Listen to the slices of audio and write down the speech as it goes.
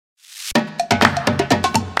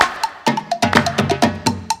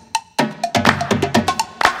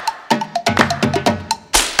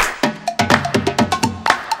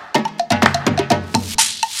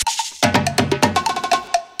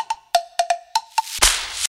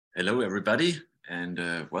Hello, everybody, and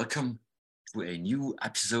welcome to a new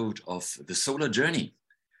episode of The Solar Journey.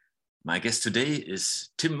 My guest today is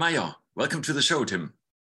Tim Meyer. Welcome to the show, Tim.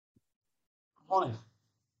 Morning.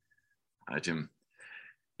 Hi, Tim.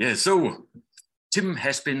 Yeah, so Tim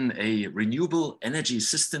has been a renewable energy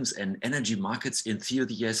systems and energy markets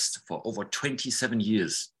enthusiast for over 27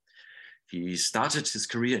 years. He started his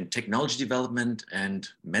career in technology development and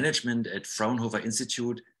management at Fraunhofer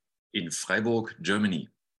Institute in Freiburg, Germany.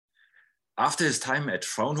 After his time at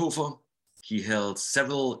Fraunhofer, he held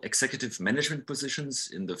several executive management positions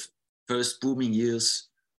in the first booming years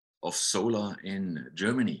of solar in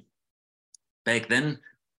Germany. Back then,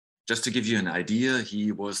 just to give you an idea,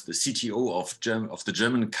 he was the CTO of the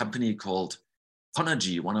German company called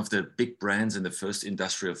Conergy, one of the big brands in the first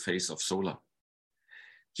industrial phase of solar.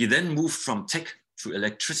 He then moved from tech to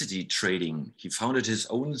electricity trading. He founded his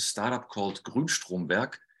own startup called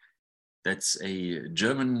Grünstromwerk. That's a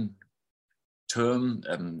German term,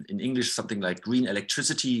 in English, something like green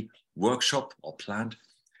electricity workshop or plant.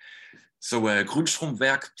 So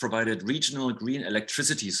Grünstromwerk provided regional green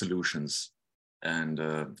electricity solutions. And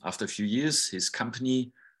after a few years, his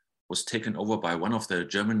company was taken over by one of the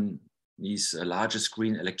Germany's largest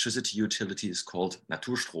green electricity utilities called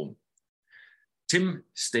Naturstrom. Tim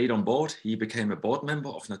stayed on board. He became a board member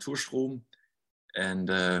of Naturstrom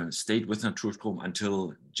and stayed with Naturstrom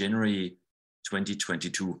until January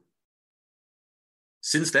 2022.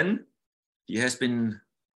 Since then, he has been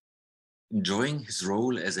enjoying his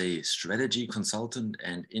role as a strategy consultant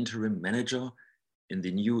and interim manager in the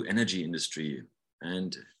new energy industry.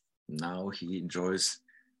 And now he enjoys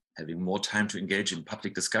having more time to engage in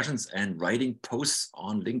public discussions and writing posts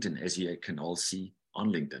on LinkedIn, as you can all see on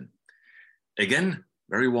LinkedIn. Again,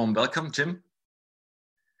 very warm welcome, Tim.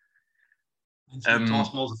 Thank you,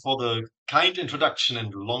 Thorsten, also for the kind introduction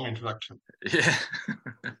and long introduction. Yeah.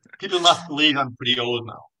 People must believe I'm pretty old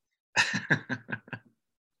now.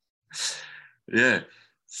 Yeah.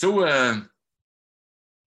 So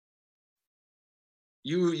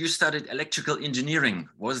you studied electrical engineering.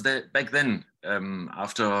 Was that back then,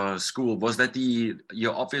 after school? Was that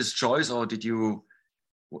your obvious choice, or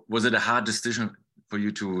was it a hard decision for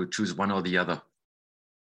you to choose one or the other?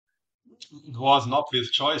 It was an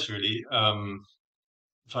obvious choice, really.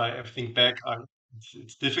 If I think back,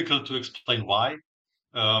 it's difficult to explain why.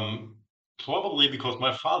 Probably because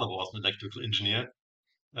my father was an electrical engineer,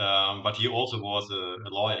 but he also was a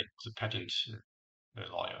lawyer, he was a patent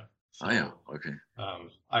lawyer. So Ah, yeah, okay.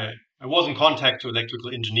 I was in contact to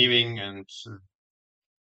electrical engineering, and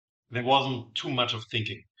there wasn't too much of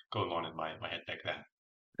thinking going on in my head back then.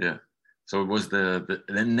 Yeah. So it was the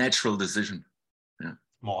natural decision. Yeah.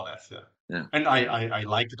 More or less, yeah. Yeah. And I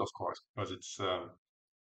liked it, of course, because it's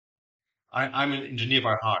I'm an engineer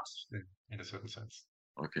by heart in a certain sense.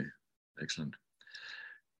 Okay. Excellent.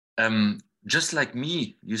 Just like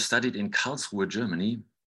me, you studied in Karlsruhe, Germany.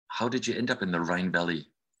 How did you end up in the Rhine Valley?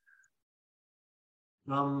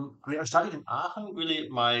 I studied in Aachen, really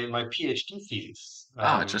my PhD thesis.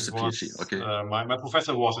 Just a PhD. Okay. My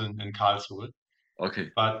professor was in Karlsruhe,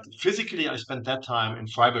 Okay. but physically I spent that time in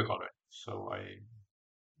Freiburg already. So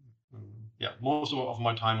most of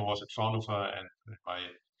my time was at Fraunhofer, and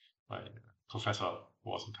my professor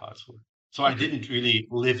was in Karlsruhe. So I Okay. didn't really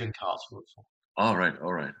live in Karlsruhe. All right.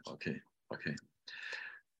 All right. Okay. Okay.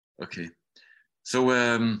 Okay. So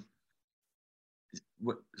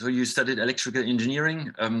so you studied electrical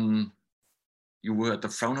engineering. You were at the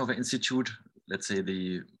Fraunhofer Institute, let's say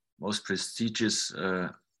the most prestigious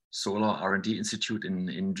solar R&D institute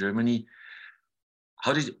in Germany.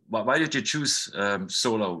 Why did you choose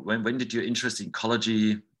solar? When did your interest in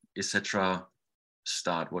ecology, etc.,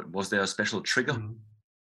 start? Was there a special trigger?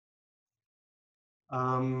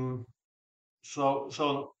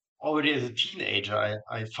 So already as a teenager,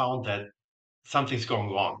 I found that something's going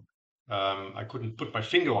wrong. I couldn't put my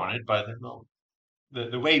finger on it, but no,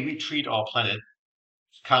 the way we treat our planet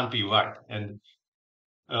can't be right. And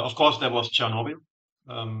of course, there was Chernobyl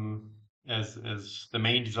as the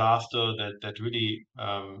main disaster that really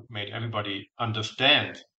made everybody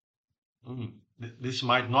understand this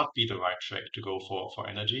might not be the right track to go for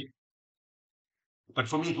energy. But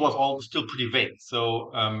for me, it was all still pretty vague.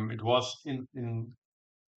 So it was in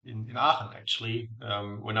Aachen, actually,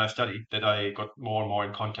 when I studied, that I got more and more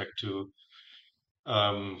in contact to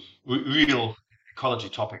real ecology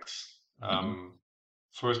topics.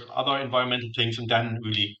 First, other environmental things, and then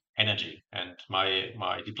really energy. And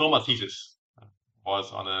my diploma thesis was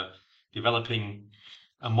on developing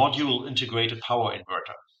a module integrated power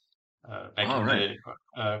inverter. Back All right.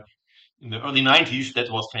 In the early 90s, that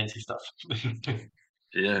was fancy stuff.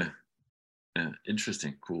 Yeah. Yeah,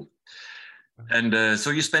 interesting, cool. And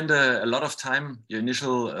so you spent a lot of time, your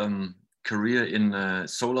initial career in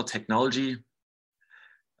solar technology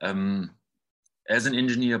as an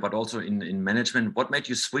engineer, but also in management. What made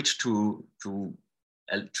you switch to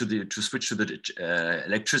switch to the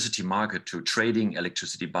electricity market, to trading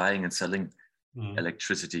electricity, buying and selling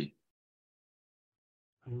electricity?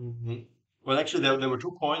 Well, actually, there were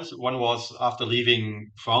 2 points. One was after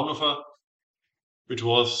leaving Fraunhofer, which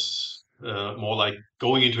was more like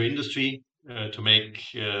going into industry to make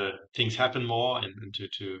things happen more and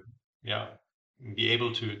to yeah be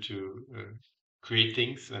able to create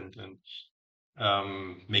things and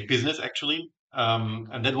make business actually.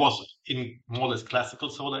 And that was in more or less classical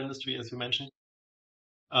solar industry, as you mentioned.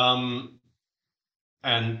 Um,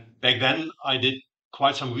 and back then, I did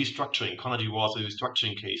quite some restructuring. Carnegie was a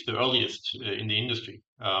restructuring case, the earliest in the industry.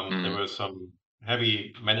 There were some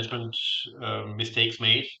heavy management mistakes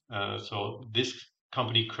made. So this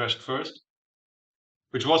company crashed first,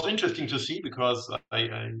 which was interesting to see because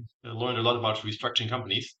I learned a lot about restructuring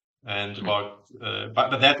companies and about,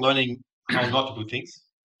 but that learning how not to do things.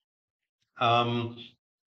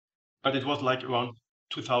 But it was like around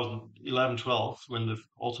 2011, 12 when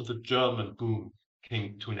also the German boom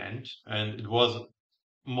came to an end, and it was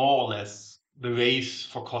more or less the race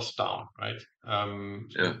for cost down, right?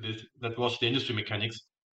 Yeah. That was the industry mechanics.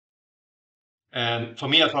 And for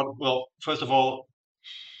me, I thought, well, first of all,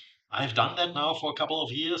 I've done that now for a couple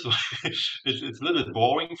of years, so it's a little bit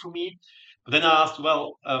boring for me. But then I asked,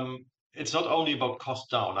 well, it's not only about cost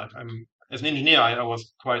down. As an engineer, I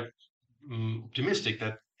was quite optimistic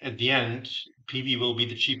that at the end, PV will be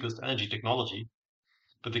the cheapest energy technology.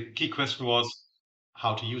 But the key question was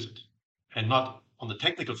how to use it, and not on the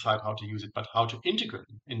technical side how to use it, but how to integrate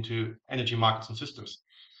it into energy markets and systems.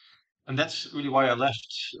 And that's really why I left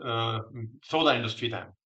solar industry then,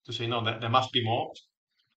 to say no, there must be more.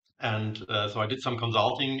 And so I did some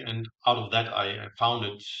consulting, and out of that I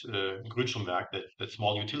founded Grünstromwerk, that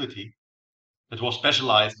small utility that was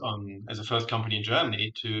specialized on as a first company in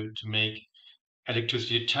Germany to make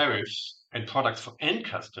electricity tariffs and products for end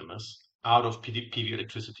customers out of PV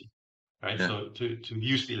electricity, right? Yeah. So to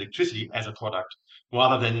use the electricity as a product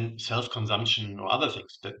rather than self-consumption or other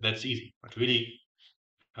things. That's easy, but really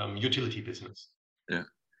utility business. Yeah.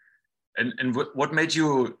 And what made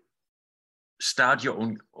you start your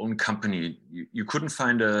own company? You couldn't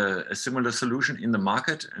find a similar solution in the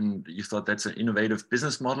market, and you thought that's an innovative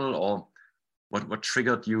business model, or what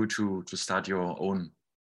triggered you to start your own,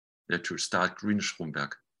 to start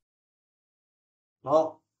Grünstromberg?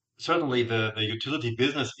 Well, certainly the utility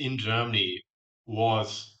business in Germany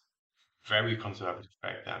was very conservative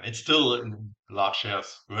back then. It's still in large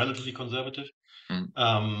shares relatively conservative.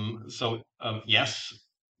 Yes,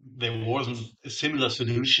 there wasn't a similar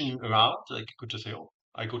solution around. Like you could just say, "Oh,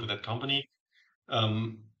 I go to that company,"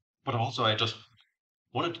 but also I just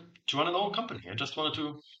wanted to run an own company. I just wanted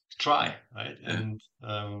to try, right? Yeah. And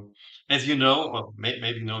as you know, well,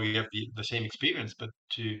 maybe you know you have the same experience, but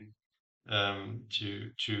to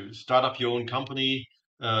start up your own company,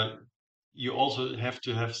 you also have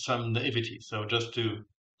to have some naivety. So just to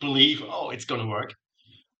believe, oh, it's going to work,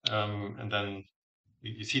 and then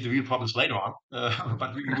you see the real problems later on,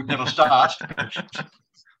 but you would never start.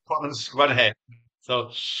 Problems right ahead.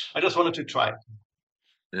 So I just wanted to try.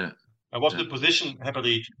 Yeah. I was Yeah. in a position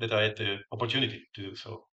happily that I had the opportunity to do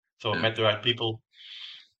so. So I Yeah. met the right people.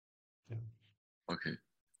 Yeah. Okay.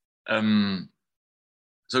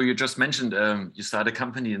 So you just mentioned you start a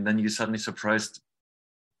company and then you suddenly surprised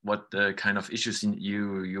what kind of issues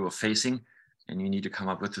you are facing, and you need to come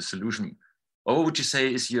up with a solution. What would you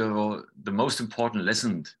say is the most important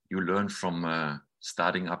lesson you learned from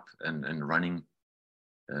starting up and running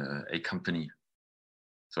a company?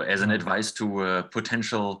 So as an advice to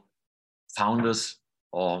potential founders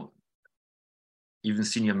or even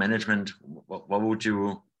senior management,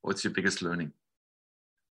 what's your biggest learning?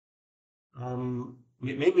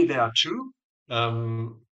 Maybe there are two.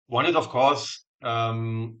 One is, of course,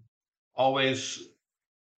 always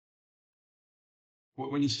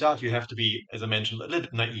when you start, you have to be, as I mentioned, a little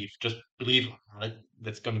bit naive. Just believe right,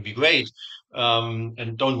 that's going to be great,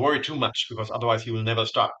 and don't worry too much because otherwise you will never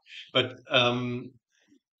start. But on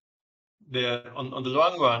the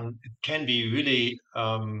long run, it can be really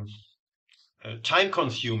time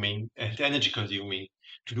consuming and energy consuming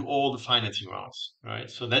to do all the financing rounds, right?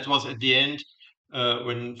 So that was at the end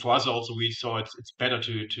when for us also we saw it's better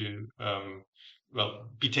to well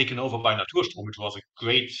be taken over by Naturstrom, which was a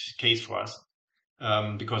great case for us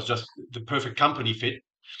because just the perfect company fit.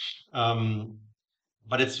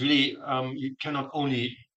 But it's really you cannot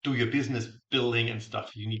only do your business building and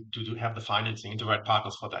stuff, you need to have the financing and the right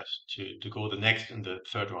partners for that to go the next and the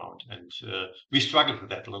third round. And we struggled with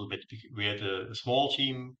that a little bit. We had a small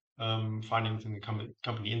team financing the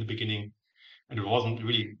company in the beginning, and it wasn't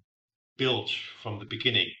really built from the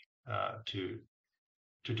beginning to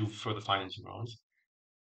do further financing rounds.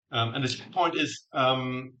 And the second point is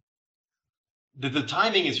the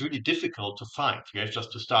timing is really difficult to find. You have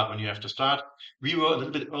just to start when you have to start. We were a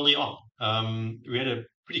little bit early on. We had a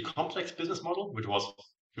pretty complex business model, which was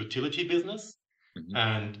utility business, Mhm.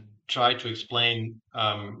 and tried to explain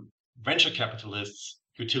venture capitalists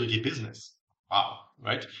utility business. Wow,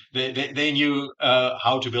 right? They knew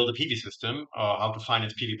how to build a PV system or how to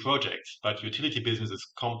finance PV projects, but utility business is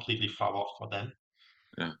completely far off for them.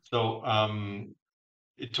 Yeah. So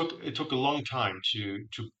it took a long time to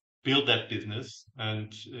build that business,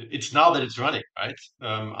 and it's now that it's running, right?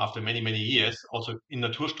 After many years, also in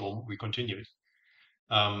Naturstrom we continued,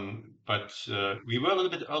 but we were a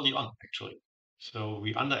little bit early on actually, so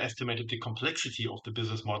we underestimated the complexity of the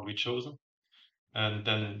business model we chosen, and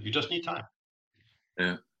then you just need time.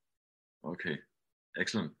 Yeah. Okay.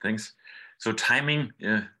 Excellent. Thanks. So timing,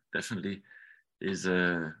 yeah, definitely is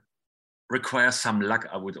requires some luck,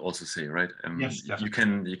 I would also say, right? Yes, You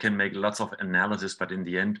definitely. can make lots of analysis, but in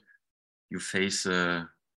the end, you face yeah,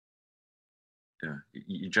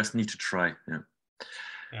 you just need to try. Yeah.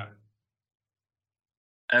 Yeah.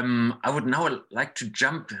 I would now like to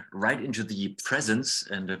jump right into the presence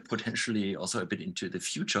and potentially also a bit into the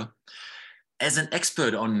future. As an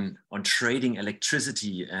expert on trading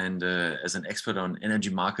electricity and as an expert on energy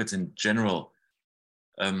markets in general,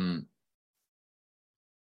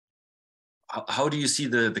 how do you see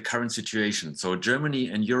the current situation? So Germany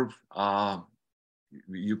and Europe are,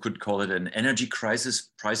 you could call it an energy crisis.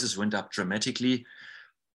 Prices went up dramatically.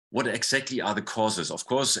 What exactly are the causes? Of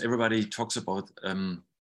course, everybody talks about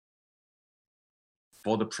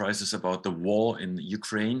for the prices, about the war in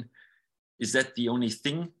Ukraine. Is that the only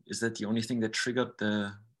thing? Is that the only thing that triggered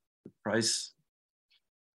the price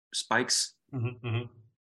spikes?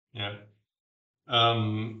 Yeah.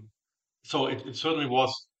 Um, so it certainly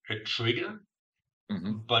was a trigger,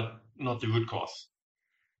 Mm-hmm. but not the root cause.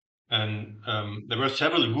 And there were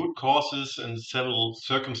several root causes and several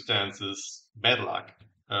circumstances, bad luck,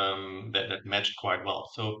 that matched quite well.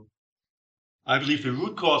 So I believe the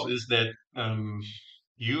root cause is that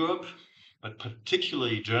Europe, but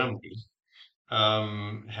particularly Germany,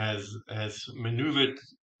 has maneuvered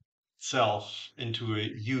itself into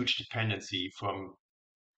a huge dependency from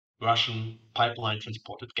Russian pipeline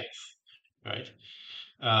transported gas, right?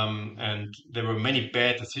 And there were many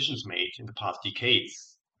bad decisions made in the past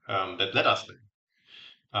decades that led us there.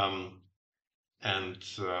 And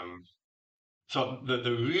so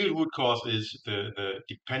the real root cause is the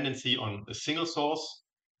dependency on a single source,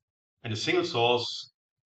 and a single source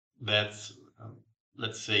that's,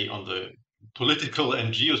 let's say, on the political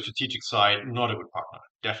and geostrategic side, not a good partner.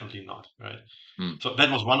 Definitely not, right? Mm. So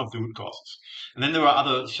that was one of the root causes. And then there were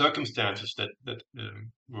other circumstances that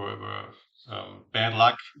were bad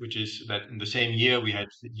luck, which is that in the same year we had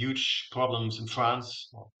huge problems in France.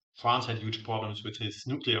 Well, France had huge problems with his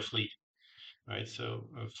nuclear fleet, right? So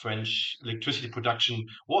French electricity production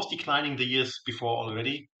was declining the years before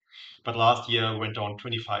already, but last year went down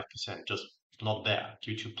 25%, just not there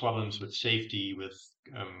due to problems with safety, with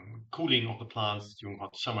cooling of the plants during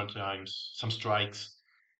hot summer times, some strikes.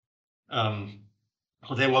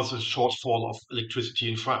 So there was a shortfall of electricity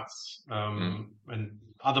in France, Mm. and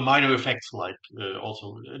other minor effects like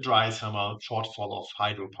also a dry summer, shortfall of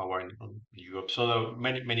hydropower in Europe. So there are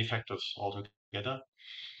many factors altogether.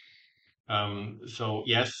 So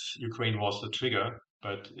yes, Ukraine was the trigger,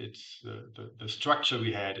 but it's the structure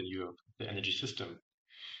we had in Europe, the energy system,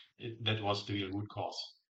 that was the real root cause.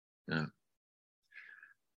 Yeah.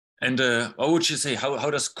 And what would you say?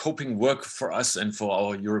 How does coping work for us and for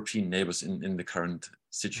our European neighbors in the current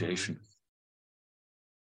situation?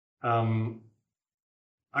 Um,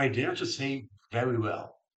 I dare to say very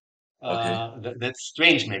well. Okay. That's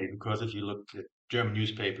strange, maybe, because if you look at German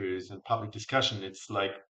newspapers and public discussion, it's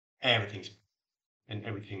like everything's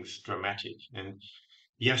everything's dramatic. And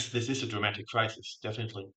yes, this is a dramatic crisis,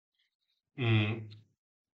 definitely. Mm,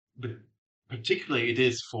 but particularly it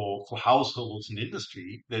is for households and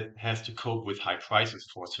industry that has to cope with high prices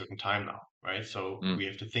for a certain time now, right? So Mm. we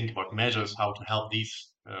have to think about measures how to help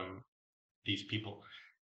these people.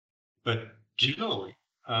 But generally,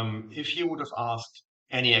 if you would have asked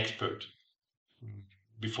any expert mm,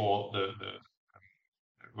 before the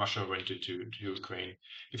Russia went to Ukraine,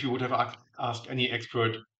 if you would have asked any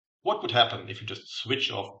expert what would happen if you just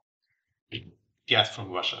switch off gas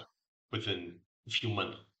from Russia within a few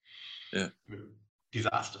months, Yeah.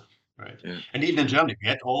 Disaster, right? Yeah. And even in Germany, we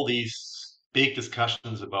had all these big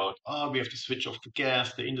discussions about, oh, we have to switch off the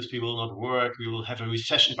gas, the industry will not work, we will have a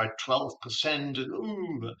recession by 12%.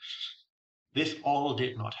 Ooh. This all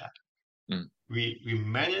did not happen. Mm. We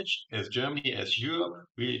managed as Germany, as Europe,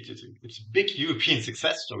 it's a big European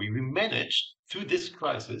success story. We managed through this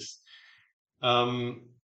crisis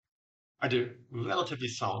at a relatively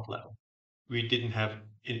sound level. We didn't have,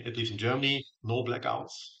 at least in Germany, no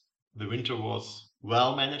blackouts. The winter was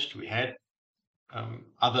well managed. We had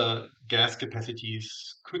other gas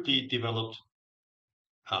capacities quickly developed.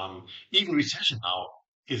 Even recession now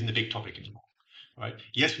isn't a big topic anymore, right?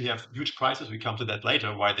 Yes, we have huge prices. We come to that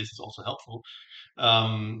later, why this is also helpful.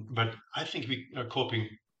 But I think we are coping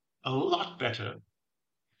a lot better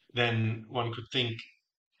than one could think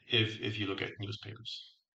if you look at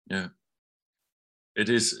newspapers. Yeah. It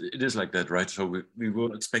is like that, right? So we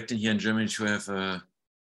were expecting here in Germany to have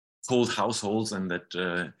cold households, and that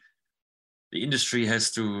the industry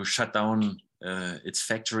has to shut down its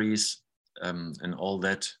factories, and all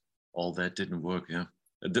that didn't work. Yeah,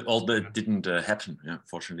 all that didn't happen. Yeah,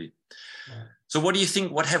 fortunately. Yeah. So what do you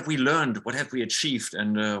think? What have we learned? What have we achieved?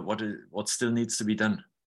 And what still needs to be done?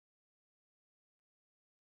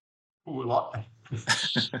 Ooh, a lot.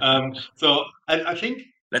 So I think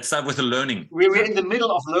let's start with the learning. We're in the middle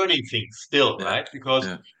of learning things still, Yeah. right? Because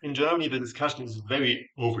yeah. in Germany the discussion is very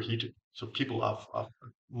overheated. So people are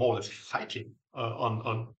more or less fighting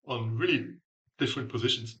on really different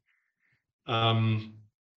positions.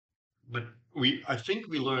 But I think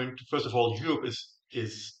we learned, first of all, Europe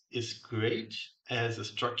is great as a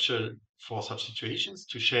structure for such situations,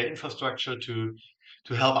 to share infrastructure, to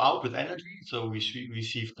help out with energy. So we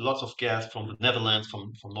received lots of gas from the Netherlands,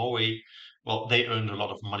 from Norway. Well, they earned a lot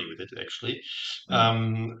of money with it, actually.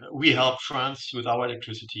 We helped France with our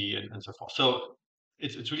electricity and so forth. So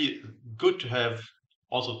it's really good to have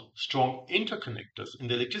also strong interconnectors in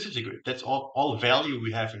the electricity grid. That's all value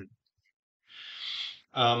we have in.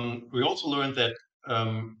 We also learned that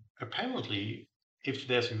apparently, if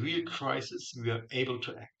there's a real crisis, we are able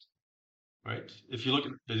to act. Right? If you look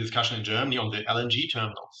at the discussion in Germany on the LNG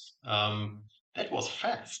terminals, that was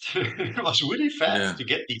fast. It was really fast to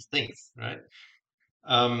get these things, right?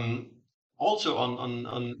 Also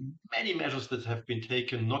on many measures that have been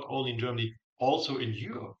taken, not only in Germany, also in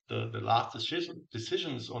Europe, the last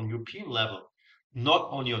decisions on European level, not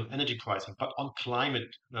only on energy pricing, but on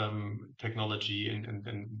climate technology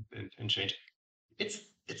and change.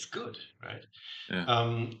 It's good, right?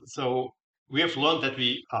 Yeah. So we have learned that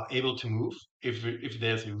we are able to move if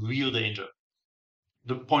there's a real danger.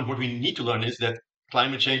 The point what we need to learn is that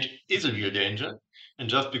climate change is a real danger, and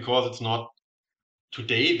just because it's not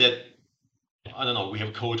today that, I don't know, we have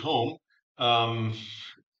a cold home,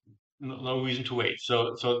 no reason to wait.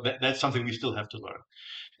 So that's something we still have to learn.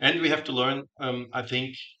 And we have to learn, I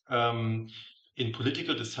think, in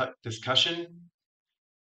political discussion,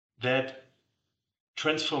 that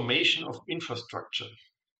transformation of infrastructure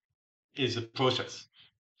is a process.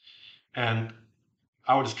 And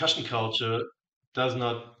our discussion culture does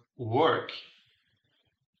not work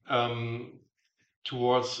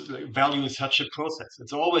towards valuing such a process.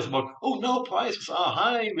 It's always about, oh no, prices are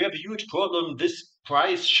high, we have a huge problem. This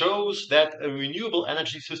price shows that a renewable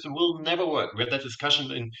energy system will never work. We had that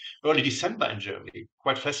discussion in early December in Germany,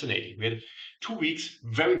 quite fascinating. We had 2 weeks,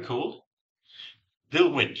 very cold,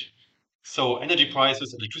 still wind. So energy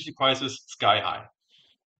prices, electricity prices, sky high.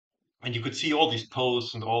 And you could see all these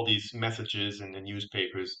posts and all these messages in the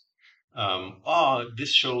newspapers.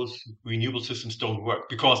 This shows renewable systems don't work,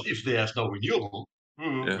 because if there's no renewable,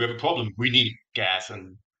 we have a problem. We need gas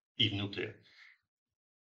and even nuclear.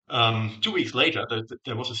 2 weeks later,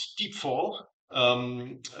 there was a steep fall.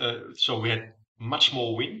 So we had much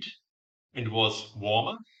more wind, and it was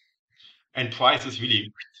warmer, and prices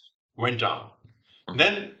really went down.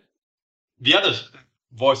 Then the other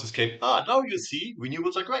voices came, now you see,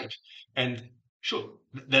 renewables are great. And sure,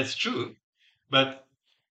 that's true. But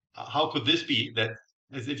how could this be that,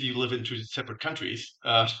 as if you live in two separate countries,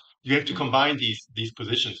 you have to combine these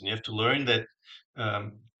positions, and you have to learn that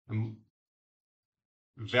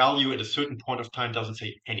value at a certain point of time doesn't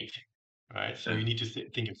say anything, right? So you need to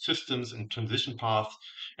think in systems and transition paths,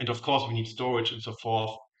 and of course we need storage and so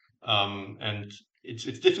forth. And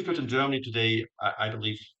it's difficult in Germany today, I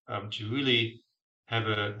believe, to really have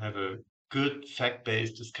a good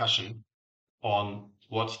fact-based discussion on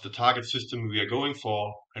what's the target system we are going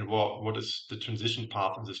for, and what is the transition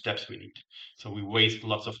path and the steps we need. So we waste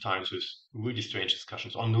lots of time with really strange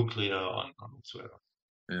discussions on nuclear, on whatsoever.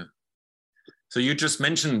 Yeah. So you just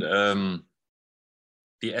mentioned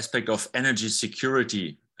the aspect of energy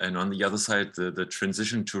security and on the other side, the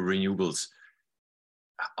transition to renewables.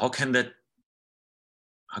 How can that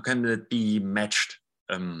be matched?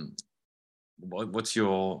 What's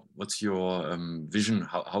your vision?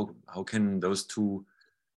 How can those two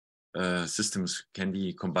systems can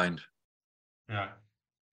be combined? Yeah.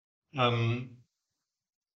 On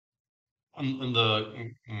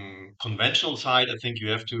the conventional side, I think you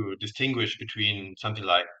have to distinguish between something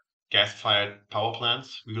like gas-fired power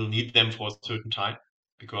plants. We will need them for a certain time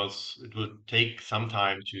because it will take some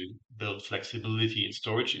time to build flexibility and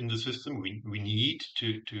storage in the system. We need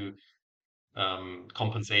to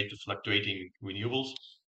compensate the fluctuating renewables.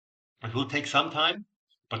 It will take some time,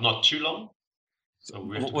 but not too long. So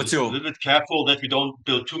we have to be What's a your little bit careful that we don't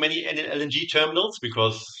build too many LNG terminals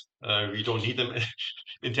because we don't need them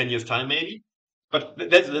in 10 years' time, maybe. But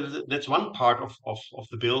that's one part of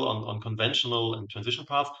the bill on conventional and transition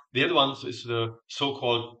paths. The other one is the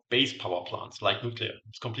so-called base power plants, like nuclear.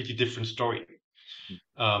 It's a completely different story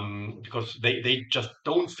because they just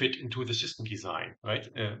don't fit into the system design, right?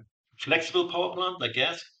 Flexible power plant like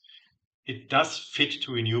gas, it does fit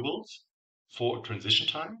to renewables for transition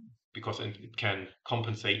time because it can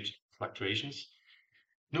compensate fluctuations.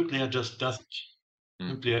 Nuclear just doesn't.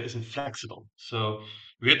 Nuclear isn't flexible. So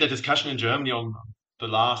we had the discussion in Germany on the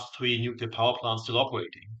last 3 nuclear power plants still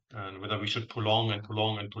operating and whether we should prolong and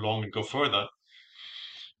prolong and prolong and go further.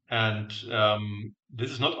 And this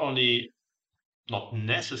is not only not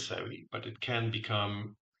necessary, but it can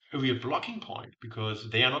become a real blocking point because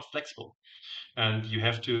they are not flexible. And you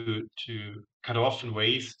have to cut off and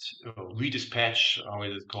waste, redispatch, how it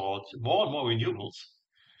is called, more and more renewables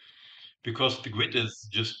because the grid is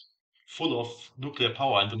just full of nuclear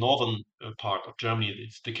power. In the northern part of Germany,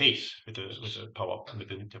 it's the case with the nuclear power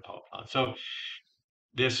plant. So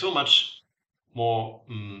there's so much more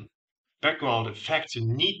background and facts you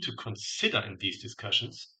need to consider in these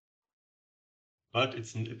discussions, but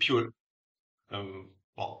it's a pure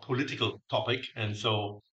political topic, and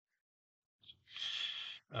so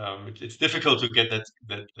it's difficult to get that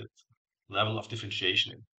level of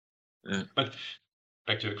differentiation in. Yeah. But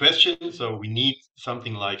back to your question, so we need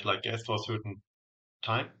something like gas for a certain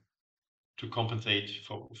time to compensate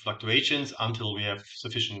for fluctuations until we have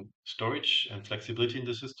sufficient storage and flexibility in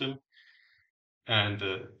the system, and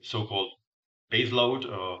the so-called base load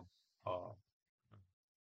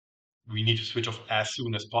we need to switch off as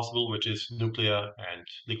soon as possible, which is nuclear and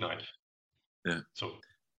lignite. Yeah. So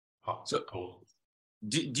coal.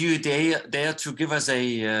 Do you dare to give us a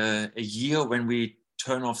year when we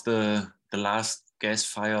turn off the last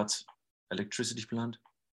gas-fired electricity plant?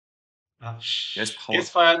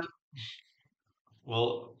 Gas-fired.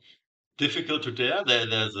 Well, difficult to dare.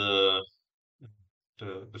 There's the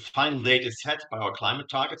final date is set by our climate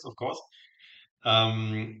targets, of course.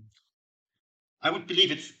 I would believe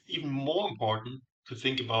it's even more important to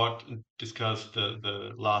think about and discuss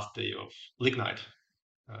the last day of lignite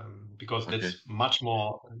because that's much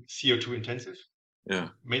more CO2 intensive. Yeah.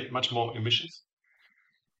 Much more emissions.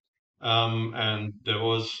 And there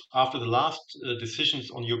was, after the last decisions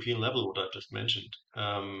on European level, what I just mentioned,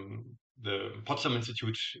 the Potsdam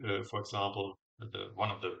Institute, for example, one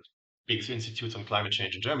of the biggest institutes on climate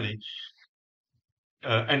change in Germany,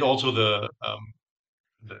 and also the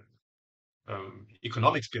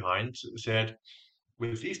economics behind said,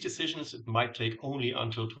 with these decisions, it might take only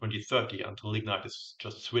until 2030 until lignite is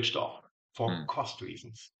just switched off for cost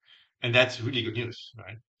reasons. And that's really good news,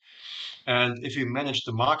 right? And if we manage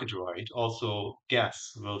the market right, also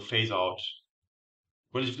gas will phase out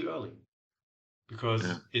relatively early because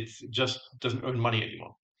it just doesn't earn money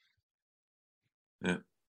anymore. Yeah.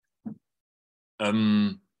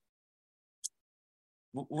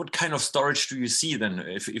 What kind of storage do you see then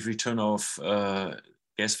if we turn off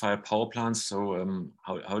gas-fired power plants? So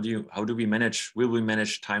how do we manage? Will we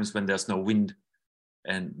manage times when there's no wind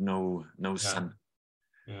and no sun?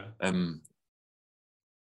 Yeah.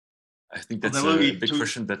 I think that's a big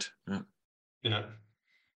question. Yeah.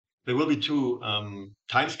 There will be 2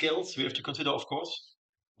 timescales we have to consider, of course.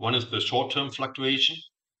 One is the short-term fluctuation,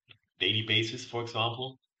 daily basis, for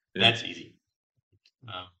example. That's easy.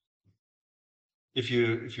 If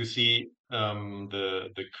you see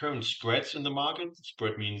the current spreads in the market,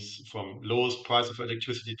 spread means from lowest price of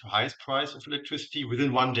electricity to highest price of electricity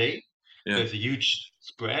within one day. There's a huge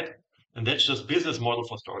spread, and that's just business model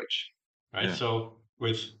for storage, right? So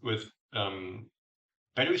with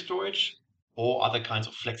battery storage or other kinds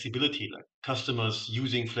of flexibility, like customers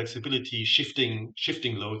using flexibility, shifting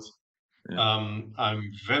loads, I'm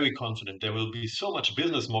very confident there will be so much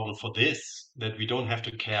business model for this that we don't have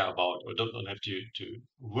to care about or don't have to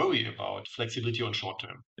worry about flexibility on short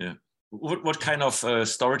term. Yeah. what kind of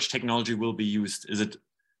storage technology will be used? Is it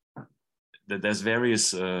that there's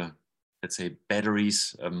various, let's say,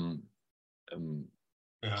 batteries um,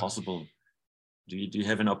 Yeah. possible? Do you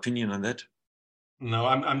have an opinion on that? No,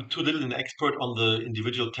 I'm too little an expert on the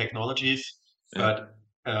individual technologies, Yeah. but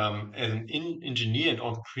as an engineer and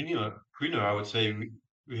entrepreneur, I would say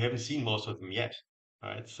we haven't seen most of them yet,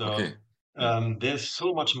 right? Okay. So Yeah. there's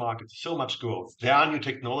so much market, so much growth. There are new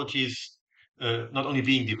technologies not only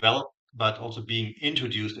being developed but also being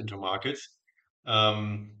introduced into markets.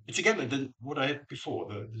 It's again what I had before,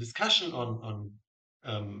 the discussion on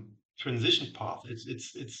transition path.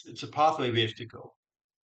 It's a pathway we have to go.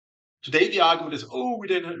 Today the argument is, oh, we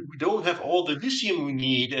don't have all the lithium we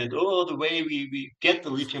need, and oh, the way we get the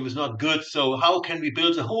lithium is not good. So how can we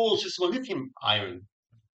build a whole system of lithium ion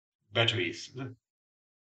batteries?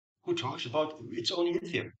 Who talks about it's only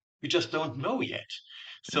lithium? We just don't know yet.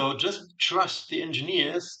 Yeah. So just trust the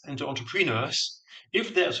engineers and the entrepreneurs.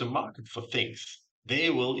 If there's a market for things, they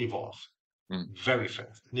will evolve Mm. very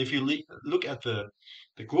fast. And if you look at the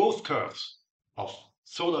growth curves of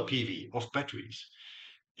solar PV, of batteries,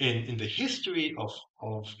 in the history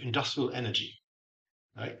of industrial energy,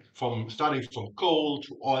 right? From starting from coal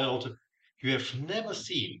to oil to, you have never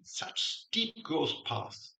seen such steep growth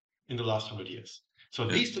paths in the last 100 years. So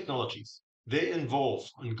Yeah. these technologies, they evolve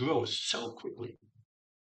and grow so quickly.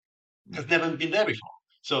 Mm. Has never been there before.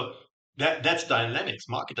 So that's dynamics,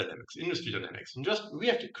 market dynamics, industry dynamics. And just we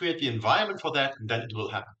have to create the environment for that, and then it will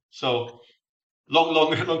happen. So long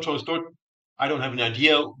story short, I don't have an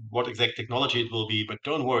idea what exact technology it will be, but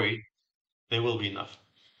don't worry, there will be enough.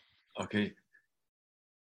 Okay.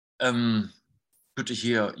 Um, Good to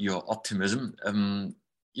hear your optimism.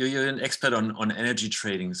 You're an expert on energy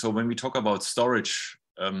trading. So when we talk about storage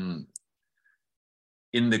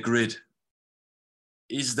in the grid,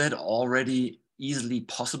 is that already easily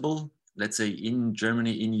possible? Let's say in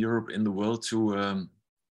Germany, in Europe, in the world,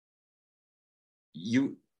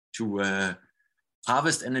 you to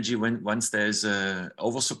harvest energy when once there's a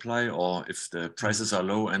oversupply or if the prices are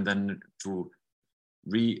low, and then to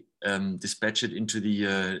dispatch it into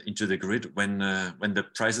the grid when the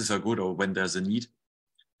prices are good or when there's a need.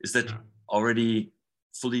 Is that Yeah. already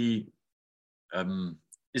fully? Um,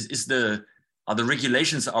 is the Are the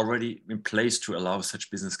regulations already in place to allow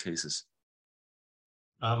such business cases?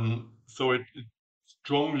 So it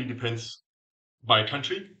strongly depends by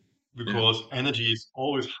country Yeah. because energy is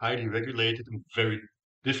always highly regulated and very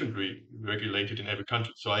differently regulated in every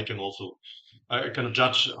country. So I cannot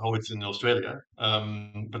judge how it's in Australia.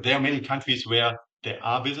 But there are many countries where there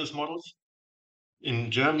are business models.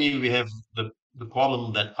 In Germany, we have the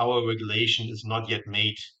problem that our regulation is not yet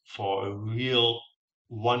made for a real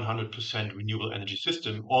 100% renewable energy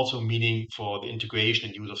system, also meaning for the integration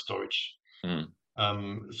and use of storage. Mm.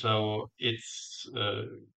 So it's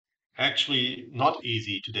actually not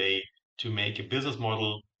easy today to make a business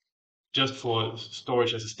model just for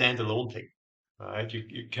storage as a standalone thing. Right?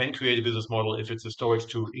 You can create a business model if it's a storage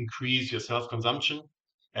to increase your self-consumption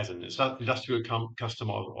as an industrial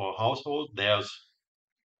customer or household. There's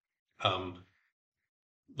um,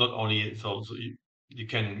 not only so you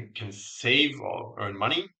can save or earn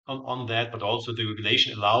money on that, but also the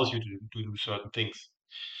regulation allows you to do certain things.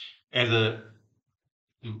 As a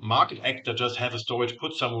market actor, just have a storage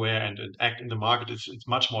put somewhere and act in the market, it's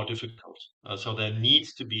much more difficult. So there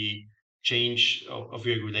needs to be change of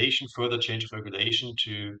regulation, further change of regulation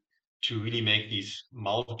to really make these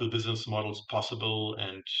multiple business models possible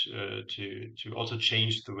and to also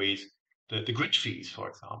change the ways the grid fees, for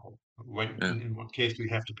example. When Yeah. in what case do we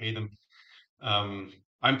have to pay them?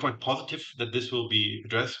 I'm quite positive that this will be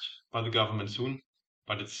addressed by the government soon,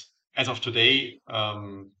 but it's as of today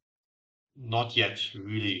not yet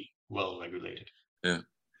really well regulated. Yeah.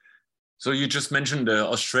 So you just mentioned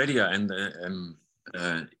Australia, and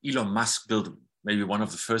Elon Musk built maybe one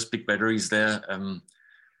of the first big batteries there,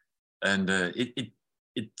 and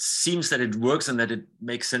it seems that it works and that it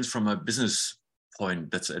makes sense from a business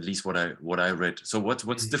point. That's at least what I read. So what's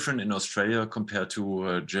Mhm. different in Australia compared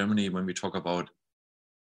to Germany when we talk about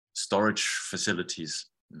storage facilities?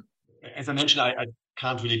 As I mentioned, I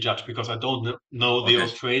can't really judge because I don't know the Okay,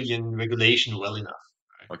 Australian regulation well enough.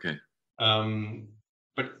 okay, Um,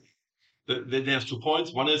 but there's 2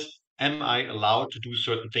 points. One is, am I allowed to do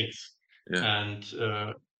certain things? yeah, And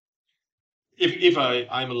if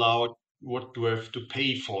I'm allowed, what do I have to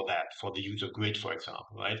pay for that, for the user grid, for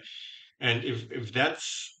example, right? And if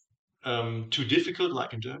that's too difficult,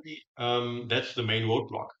 like in Germany, that's the main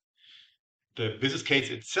roadblock. The business case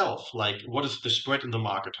itself, like what is the spread in the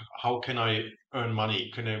market? How can I earn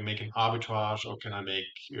money? Can I make an arbitrage or can I make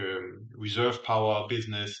reserve power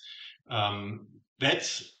business?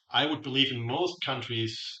 That's, I would believe, in most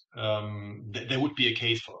countries, there would be a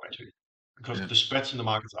case for battery because Yeah. the spreads in the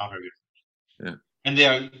markets are very good. Yeah. And they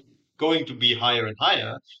are going to be higher and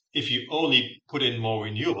higher if you only put in more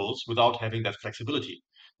renewables without having that flexibility,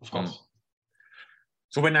 of Mm. course.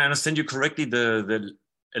 So when I understand you correctly, the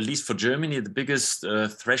at least for Germany, the biggest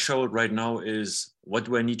threshold right now is what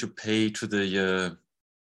do I need to pay to the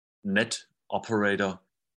net operator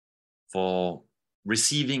for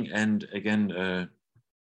receiving and again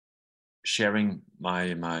sharing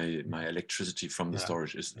my electricity from the Yeah,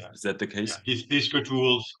 storage. yeah, Is that the yeah. case? These good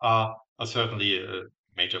rules are certainly a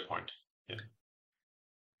major point. Yeah,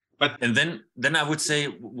 but And then I would say,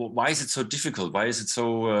 why is it so difficult? Why is it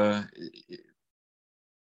so?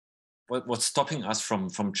 What's stopping us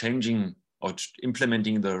from changing or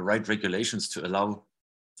implementing the right regulations to allow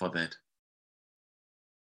for that?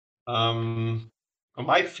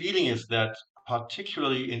 my feeling is that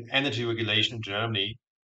particularly in energy regulation in Germany,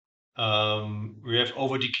 we have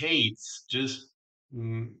over decades just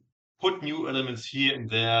mm, put new elements here and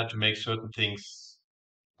there to make certain things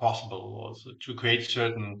possible, or to create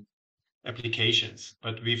certain applications.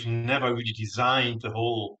 But we've never really designed the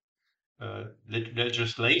whole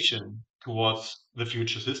legislation towards the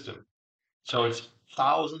future system. So it's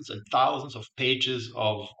thousands and thousands of pages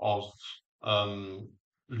of um,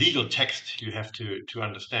 legal text you have to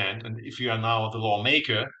understand. And if you are now the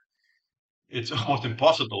lawmaker, it's almost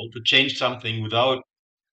impossible to change something without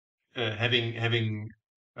having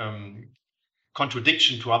um,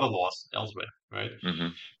 contradiction to other laws elsewhere, right? Mm-hmm.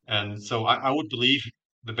 And so I would believe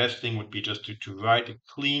the best thing would be just to write a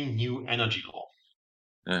clean new energy law.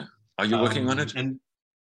 Yeah. Are you working on it? And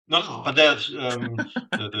no, but there's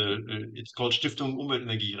it's called Stiftung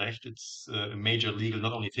Umweltenergierecht. It's a major legal,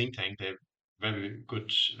 not only think tank. They have very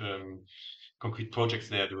good concrete projects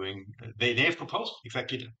they are doing. They have proposed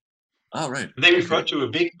exactly that. Oh, right. They refer Okay. to a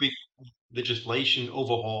big legislation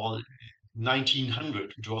overhaul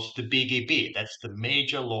 1900, which was the BGB. That's the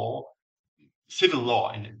major law, civil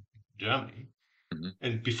law in Germany. Mm-hmm.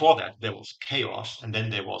 And before that, there was chaos, and then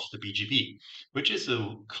there was the BGB, which is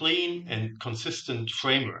a clean and consistent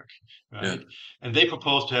framework, Yeah. right? And they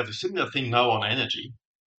propose to have a similar thing now on energy.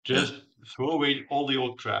 Yeah. Just throw away all the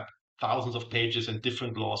old crap, thousands of pages and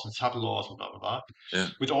different laws and sub laws and blah blah blah, Yeah.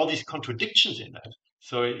 with all these contradictions in that.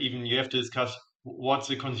 So even you have to discuss what's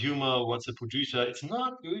a consumer, what's a producer. It's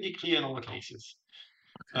not really clear in all the cases.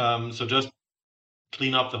 Okay. So just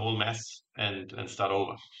clean up the whole mess and start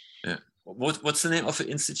over. Yeah. What's the name of the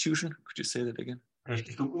institution? Could you say that again?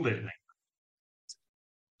 Stiftung Umweltrecht.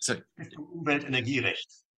 Sorry. Stiftung Umweltenergierecht.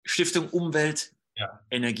 Stiftung Umwelt Yeah.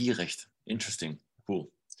 Energierecht. Yeah. Interesting.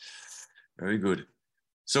 Cool. Very good.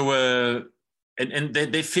 So and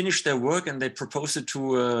they finished their work and they proposed it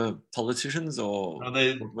to politicians, or Now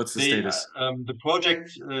what's the status? the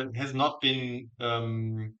project has not been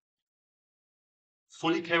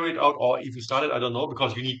fully carried out or even started. I don't know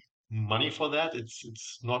because you need money for that.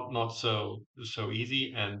 It's not so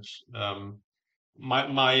easy. And um,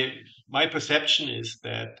 my perception is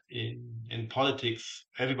that in politics,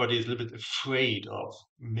 everybody is a little bit afraid of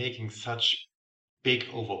making such big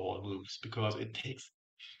overhaul moves because it takes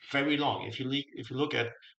very long. If you look at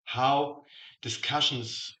how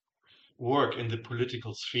discussions work in the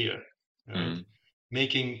political sphere, right? Mm.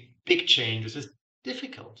 Making big changes is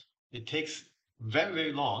difficult. It takes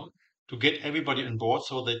very long to get everybody on board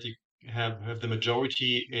so that you have the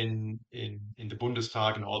majority in the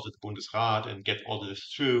Bundestag and also the Bundesrat and get all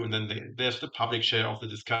this through. And then there's the public share of the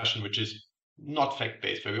discussion, which is not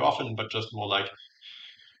fact-based very often, but just more like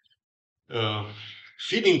uh,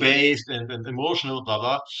 feeling-based and emotional, blah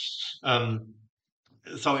blah. Um,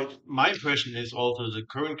 my impression is also the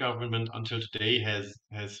current government until today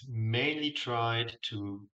has mainly tried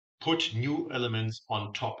to put new elements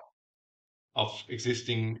on top of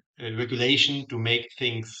existing regulation to make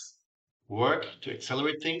things work, to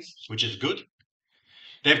accelerate things, which is good.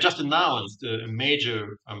 They've just announced a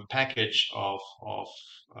major package of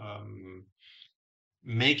um,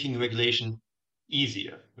 making regulation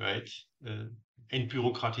easier, right? Uh,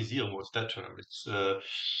 Entbürokratisierung, what's that term? It's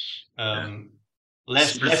Yeah.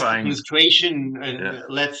 less Simplifying. administration and Yeah.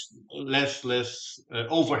 less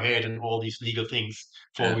overhead and all these legal things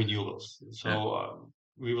for Yeah. renewables. So Yeah.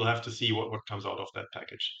 we will have to see what comes out of that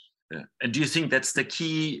package. Yeah. And do you think that's the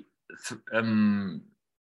key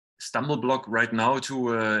stumble block right now to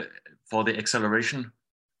for the acceleration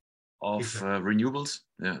of Exactly. renewables?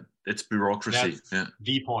 Yeah, it's bureaucracy. That's Yeah.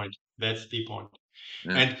 the point. That's the point.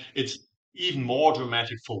 Yeah. And it's even more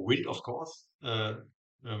dramatic for wind, of course.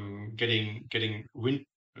 Getting wind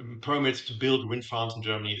permits to build wind farms in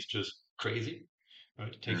Germany is just crazy.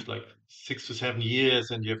 right? It takes like 6 to 7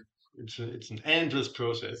 years, and it's an endless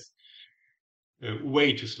process,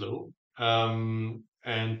 way too slow.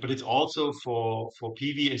 But it's also for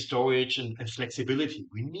PV and storage and flexibility.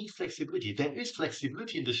 We need flexibility. There is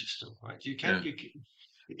flexibility in the system, right?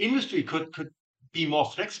 Industry could be more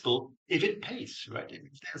flexible if it pays, right?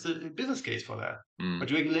 There's a business case for that.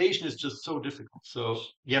 But regulation is just so difficult. So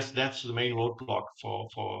yes, that's the main roadblock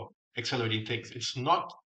for accelerating things. It's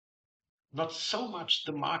not so much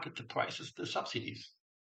the market, the prices, the subsidies.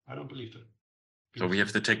 I don't believe that. So we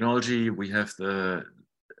have the technology, we have the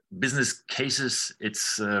business cases,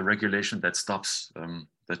 it's regulation that stops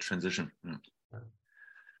that transition.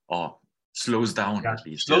 Or slows down, at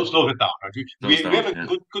least. Slows it down. Right? We have a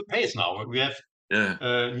good pace now. We have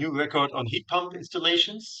a new record on heat pump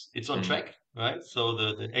installations. It's on track, right? So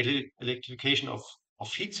the electrification of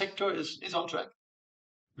heat sector is on track.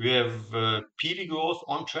 We have PV growth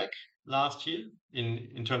on track last year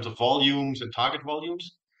in terms of volumes and target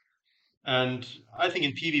volumes. And I think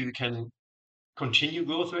in PV we can continue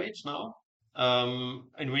growth rates now.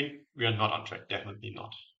 And we are not on track, definitely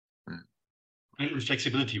not. And with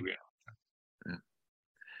flexibility we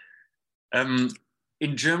are.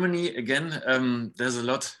 In Germany, again, there's a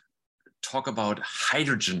lot talk about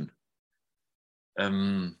hydrogen.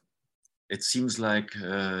 It seems like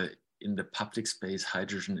in the public space,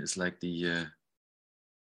 hydrogen is like the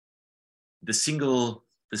single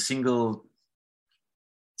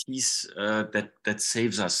piece that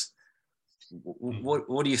saves us.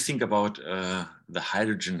 What do you think about the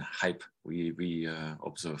hydrogen hype we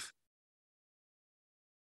observe?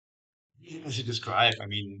 As you describe, I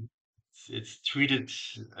mean, it's treated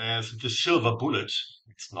as the silver bullet.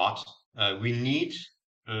 It's not. We need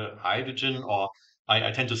hydrogen, or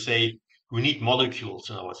I tend to say we need molecules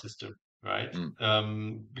in our system, right?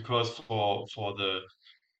 Because for the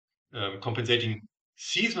compensating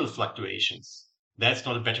seasonal fluctuations, that's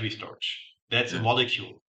not a battery storage. That's a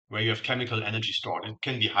molecule where you have chemical energy stored. It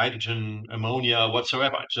can be hydrogen, ammonia,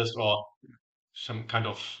 whatsoever, or some kind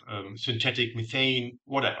of synthetic methane,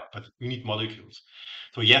 whatever, but we need molecules.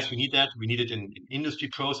 So yes, we need that. We need it in industry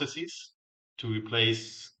processes to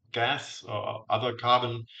replace gas or other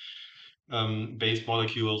carbon based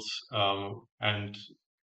molecules. And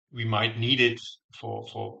we might need it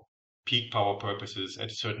for peak power purposes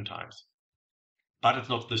at certain times. But it's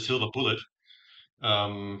not the silver bullet.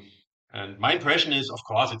 And my impression is, of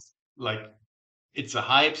course, it's a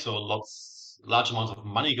hype, so large amounts of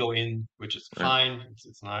money go in, which is fine.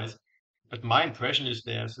 It's nice. But my impression is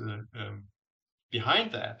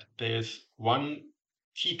behind that, there's one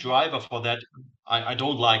key driver for that I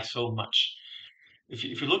don't like so much. If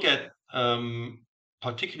you look at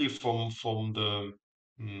particularly from the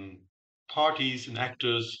parties and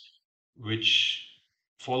actors which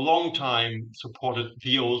for a long time supported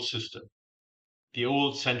the old system, the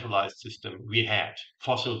old centralized system we had,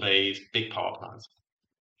 fossil-based big power plants.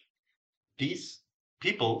 These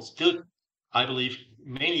people still, I believe,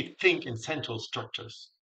 mainly think in central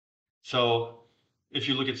structures. So if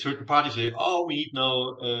you look at certain parties, they say, oh, we need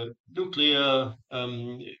no nuclear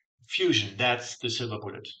fusion. That's the silver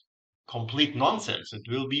bullet. Complete nonsense. It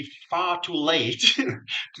will be far too late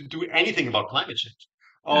to do anything about climate change.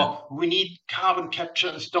 Or we need carbon capture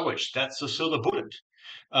and storage. That's the silver bullet.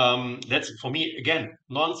 That's, for me, again,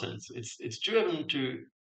 nonsense. It's driven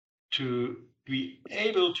to be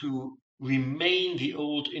able to remain the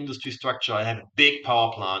old industry structure. I have a big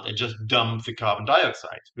power plant and just dump the carbon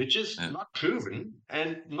dioxide, which is not proven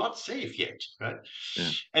and not safe yet, right?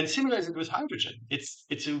 And similar is it with hydrogen.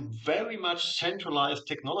 It's a very much centralized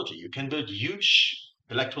technology. You can build huge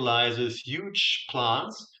electrolyzers, huge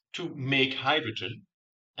plants to make hydrogen,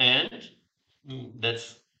 and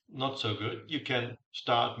that's not so good. You can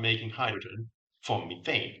start making hydrogen from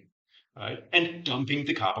methane, right? And dumping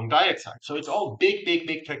the carbon dioxide. So it's all big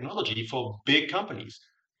technology for big companies.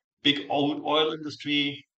 Big old oil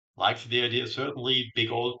industry likes the idea, certainly. Big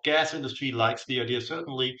old gas industry likes the idea,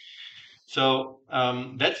 certainly. So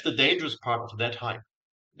that's the dangerous part of that hype.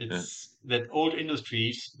 It's that old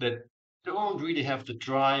industries that don't really have the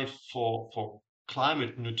drive for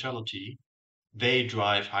climate neutrality, they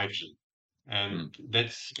drive hydrogen. And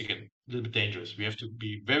that's, again, a little bit dangerous. We have to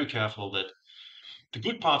be very careful that the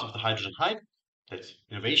good part of the hydrogen hype, that's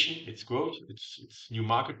innovation, it's growth, it's new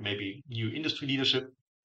market, maybe new industry leadership,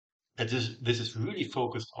 that this is really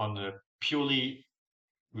focused on a purely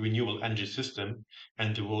renewable energy system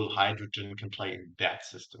and the role hydrogen can play in that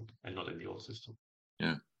system and not in the old system.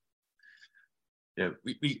 Yeah.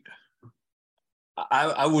 We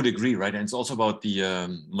I would agree, right? And it's also about the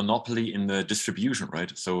monopoly in the distribution,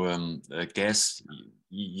 right? So gas,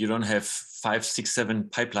 you don't have 5, 6, 7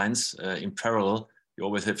 pipelines in parallel. You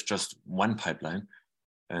always have just one pipeline,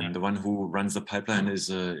 and the one who runs the pipeline is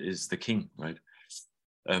the king, right?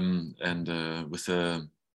 And with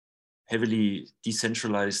heavily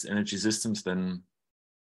decentralized energy systems, then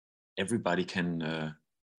everybody can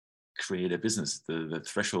create a business. The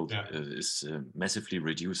threshold is massively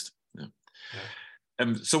reduced.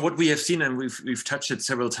 So what we have seen, and we've touched it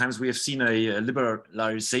several times, we have seen a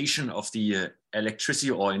liberalization of the electricity,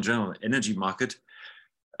 or in general energy market.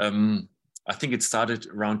 I think it started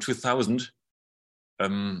around 2000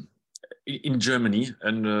 in Germany,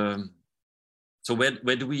 and so where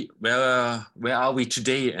are we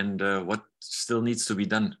today, and what still needs to be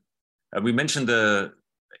done? We mentioned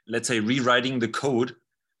let's say, rewriting the code.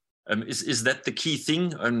 Is that the key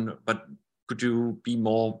thing? But could you be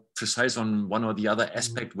more precise on one or the other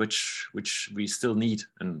aspect which we still need,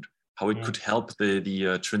 and how it could help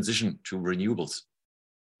the transition to renewables?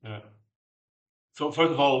 So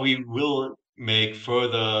first of all, we will make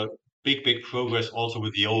further big progress also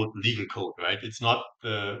with the old legal code, right? It's not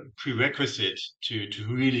the prerequisite to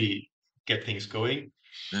really get things going.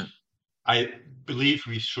 I believe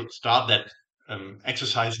we should start that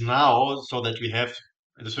exercise now, so that we have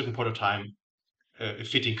at a certain point of time a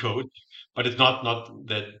fitting code. But it's not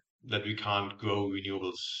that we can't grow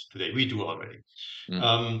renewables today. We do already.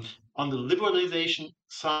 On the liberalization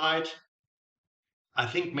side, I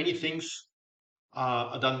think many things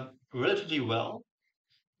are done relatively well.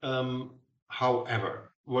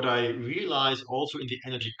 However, what I realize also in the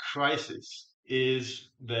energy crisis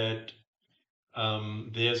is that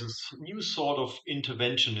there's a new sort of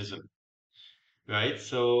interventionism, right?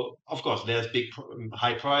 So, of course, there's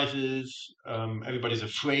high prices. Everybody's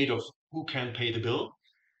afraid of who can pay the bill.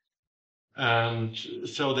 And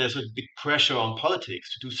so there's a big pressure on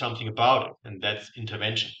politics to do something about it, and that's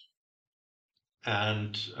intervention.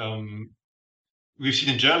 And we've seen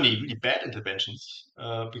in Germany really bad interventions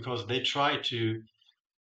because they try to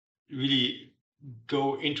really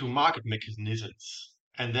go into market mechanisms,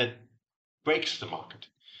 and that breaks the market.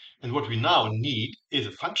 And what we now need is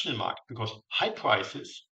a functional market, because high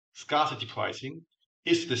prices, scarcity pricing,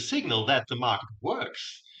 is the signal that the market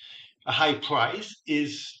works. A high price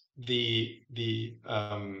is the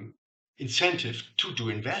incentive to do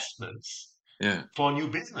investments for new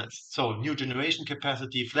business, so new generation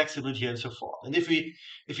capacity, flexibility, and so forth. And if we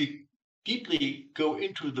deeply go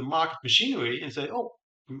into the market machinery and say, oh,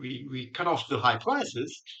 we cut off the high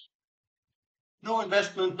prices, no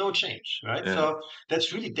investment, no change, right? So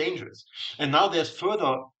that's really dangerous. And now there's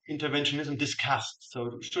further interventionism discussed.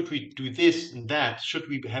 So should we do this and that? Should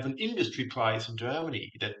we have an industry price in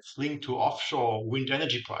Germany that's linked to offshore wind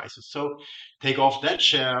energy prices? So take off that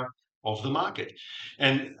share of the market.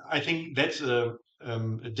 And I think that's a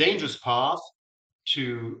dangerous path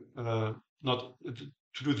to not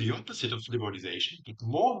to do the opposite of liberalization, but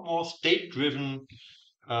more and more state-driven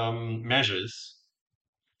measures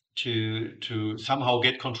to somehow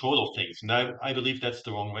get control of things. And I believe that's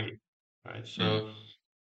the wrong way, right? So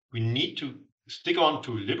we need to stick on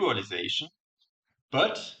to liberalization,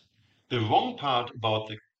 but the wrong part about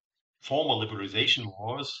the former liberalization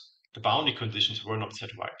was the boundary conditions were not set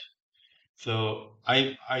right. So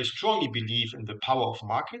I strongly believe in the power of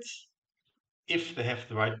markets if they have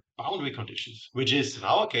the right boundary conditions, which is in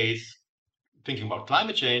our case, thinking about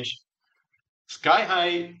climate change, sky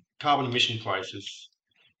high carbon emission prices,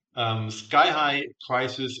 sky high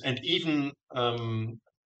prices, and even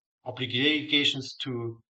obligations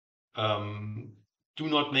to do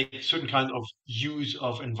not make certain kinds of use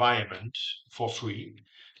of environment for free.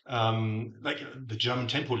 Like the German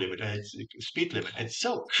tempo limit, it's speed limit. It's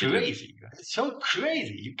so crazy. It's so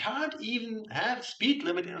crazy. You can't even have speed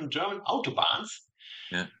limit in German autobahns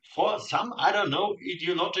for some, I don't know,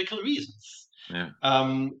 ideological reasons.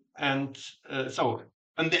 And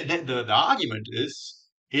the argument is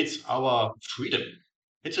it's our freedom.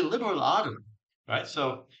 It's a liberal argument, right?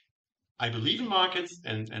 So I believe in markets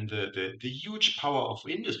and the huge power of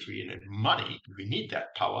industry and money. We need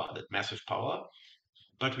that power, that massive power,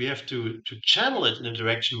 but we have to channel it in a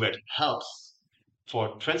direction where it helps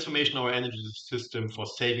for transformation of our energy system, for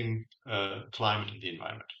saving climate and the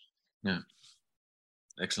environment. Yeah,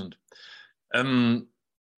 excellent. In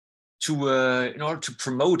order to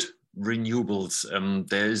promote renewables,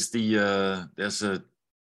 there's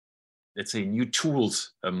let's say new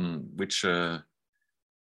tools which are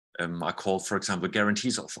called, for example,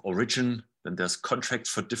 guarantees of origin. Then there's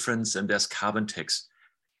contracts for difference, and there's carbon tax.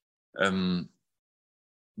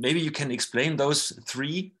 Maybe you can explain those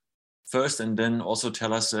three first, and then also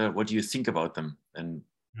tell us what do you think about them, and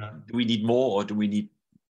Yeah. do we need more, or do they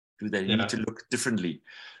need Yeah. to look differently?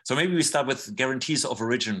 So maybe we start with guarantees of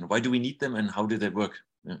origin. Why do we need them, and how do they work?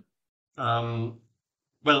 Yeah.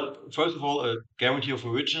 Well, first of all, a guarantee of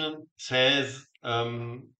origin says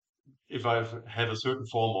if I have a certain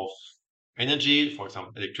form of energy, for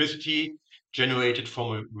example, electricity generated from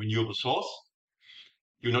a renewable source,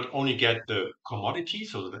 you not only get the commodity,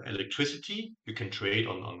 so the electricity you can trade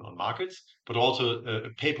on markets, but also a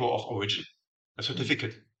paper of origin, a Mm.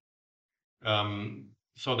 certificate,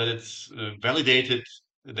 so that it's validated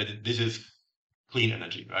that this is clean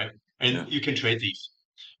energy, right? And Yeah. you can trade these.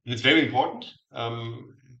 And it's very important.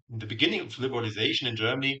 In the beginning of liberalization in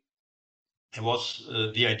Germany, there was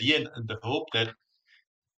the idea and the hope that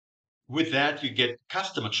with that you get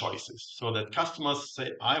customer choices, so that customers say,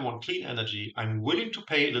 I want clean energy, I'm willing to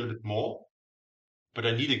pay a little bit more, but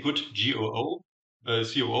I need a good COO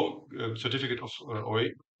certificate of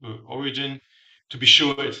origin to be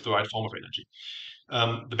sure it's the right form of energy.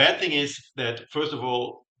 The bad thing is that, first of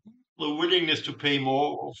all, the willingness to pay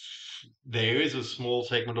more, there is a small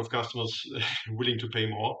segment of customers willing to pay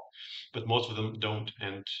more, but most of them don't.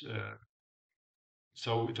 And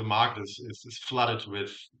so the market is flooded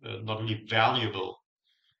with not really valuable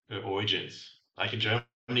origins. Like in Germany,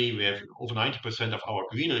 we have over 90% of our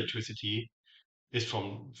green electricity is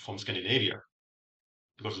from Scandinavia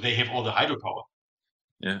because they have all the hydropower.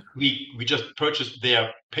 Yeah. We just purchased their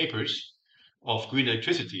papers of green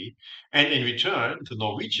electricity, and in return, the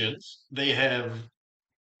Norwegians, they have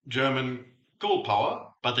German coal power,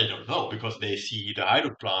 but they don't know because they see the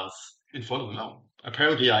hydro plants in front of them now.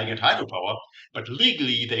 Apparently, I get hydropower, but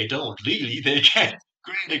legally they don't. Legally, they get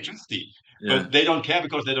green electricity, Yeah. but they don't care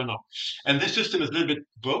because they don't know. And this system is a little bit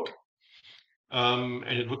broke,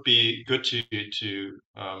 and it would be good to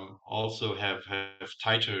also have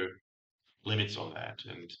tighter limits on that.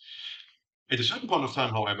 And at a certain point of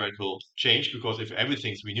time, however, it will change because if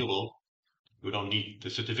everything's renewable, you don't need the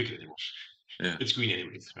certificate anymore. Yeah. It's green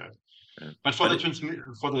anyways, right? Yeah. But for the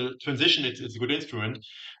transition, it's a good instrument,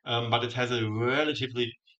 but it has a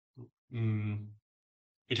relatively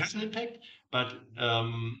it has an impact, but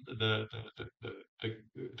the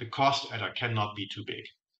cost adder cannot be too big.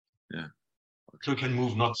 Yeah. So you can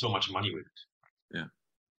move not so much money with it. Yeah.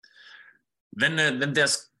 Then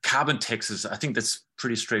there's carbon taxes. I think that's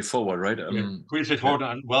pretty straightforward, right? Yeah, pretty straightforward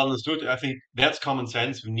and well understood. I think that's common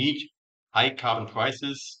sense. We need high carbon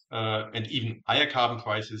prices and even higher carbon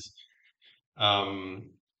prices.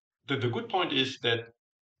 The good point is that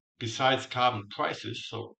besides carbon prices,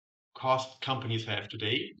 so cost companies have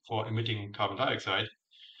today for emitting carbon dioxide,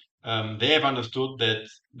 they have understood that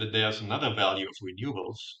there's another value of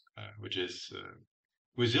renewables, which is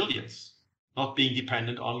resilience, not being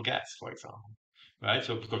dependent on gas, for example, right?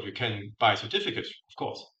 So because you can buy certificates, of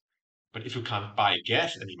course, but if you can't buy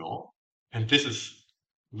gas anymore, and this is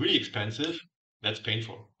really expensive, that's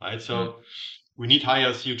painful, right? Mm. So we need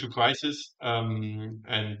higher CO2 prices,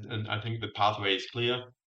 and I think the pathway is clear.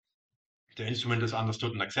 The instrument is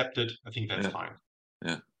understood and accepted. I think that's Yeah. fine.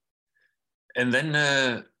 Yeah. And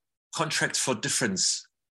then contracts for difference.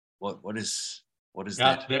 What is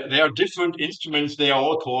Yeah, that? there are different instruments. They are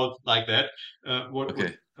all called like that. What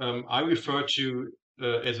Okay. I refer to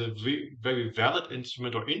as a very valid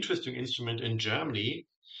instrument or interesting instrument in Germany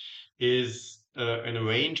is an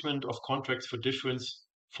arrangement of contracts for difference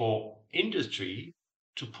for industry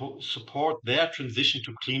to support their transition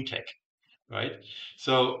to clean tech, right?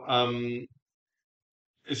 So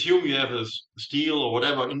assume you have a steel or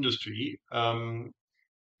whatever industry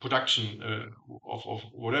production of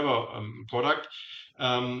whatever product,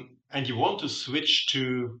 and you want to switch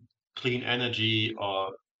to clean energy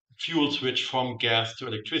or fuel switch from gas to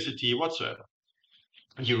electricity whatsoever.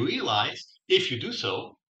 And you realize if you do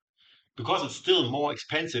so, because it's still more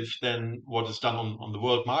expensive than what is done on the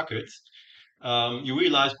world markets, you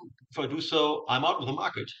realize if I do so, I'm out of the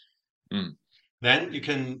market. Mm. Then you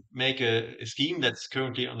can make a scheme that's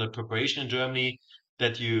currently under preparation in Germany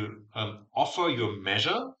that you offer your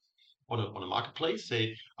measure on a marketplace.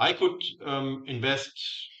 Say, I could invest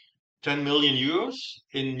 10 million euros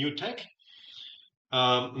in new tech.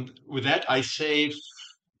 With that, I save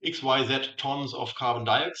XYZ tons of carbon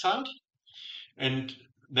dioxide, and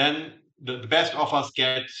then the best offers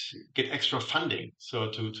get extra funding, so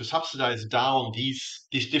to subsidize down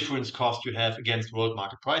these difference costs you have against world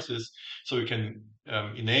market prices, so you can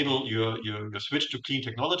enable your switch to clean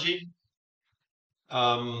technology,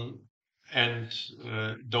 um, and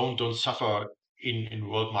don't suffer in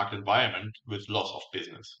world market environment with loss of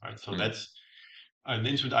business, right? So Mm. that's an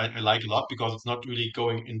instrument I like a lot because it's not really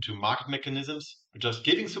going into market mechanisms. We're just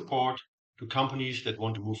giving support to companies that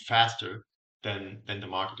want to move faster than the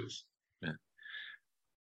market is. Yeah.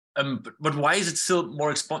 But why is it still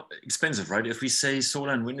more expensive, right? If we say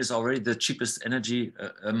solar and wind is already the cheapest energy,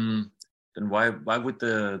 then why would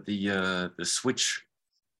the switch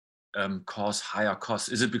cause higher costs?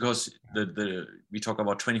 Is it because we talk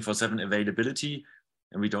about 24/7 availability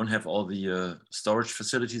and we don't have all the storage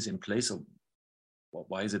facilities in place? Or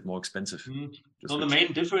why is it more expensive? So the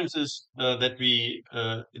main difference is that we,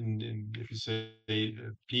 if you say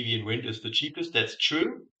PV and wind is the cheapest, that's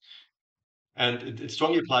true. And it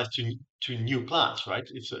strongly applies to new plants, right?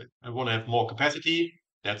 If I want to have more capacity,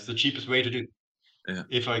 that's the cheapest way to do. Yeah.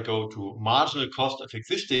 If I go to marginal cost of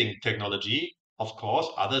existing technology, of course,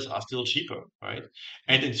 others are still cheaper, right?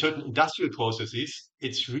 And in certain industrial processes,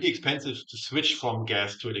 it's really expensive to switch from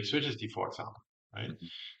gas to electricity, for example, right?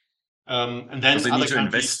 And then because they other need to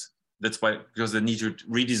countries, invest. That's why, because they need to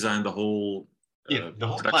redesign the whole the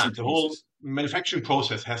whole production plant, the whole process. manufacturing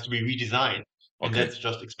process has to be redesigned, and Okay. that's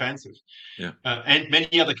just expensive. Yeah. And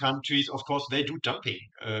many other countries, of course, they do dumping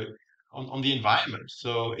on the environment.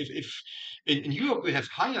 So if in Europe we have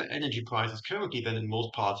higher energy prices currently than in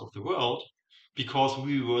most parts of the world, because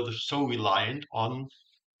we were so reliant on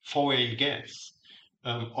foreign gas.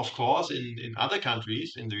 Of course, in other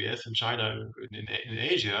countries, in the US and China, in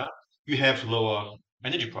Asia, you have lower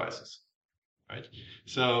energy prices, right?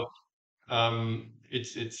 So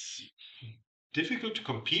it's difficult to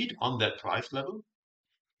compete on that price level.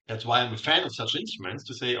 That's why I'm a fan of such instruments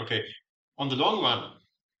to say, okay, on the long run,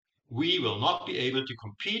 we will not be able to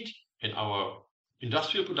compete in our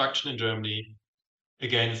industrial production in Germany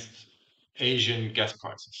against Asian gas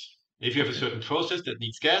prices. If you have a certain process that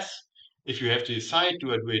needs gas, if you have to decide,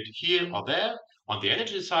 do I do it here or there? On the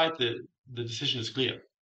energy side, the decision is clear.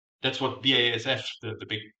 That's what BASF, the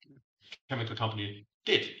big chemical company,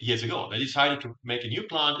 did years ago. They decided to make a new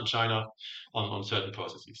plant in China on certain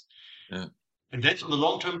processes. Yeah. And that's on the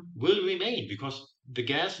long term will remain because the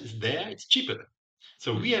gas is there, it's cheaper.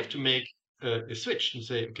 So we have to make a switch and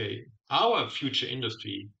say, okay, our future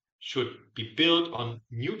industry should be built on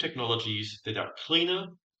new technologies that are cleaner,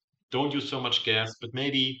 don't use so much gas, but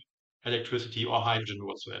maybe electricity or hydrogen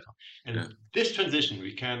whatsoever. And this transition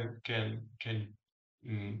we can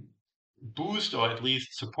boost or at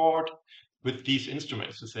least support with these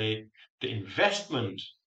instruments to say the investment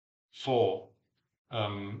for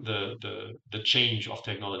the change of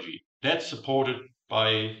technology that's supported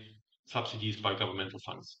by subsidies by governmental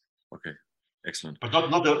funds. Okay, excellent. But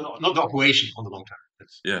not the operation on the long term.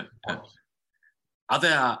 That's yeah. Are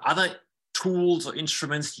there other tools or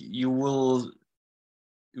instruments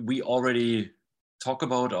we already talk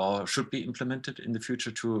about or should be implemented in the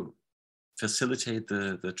future to facilitate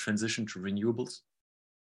the transition to renewables?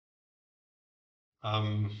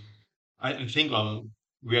 I think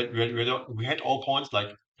we had all points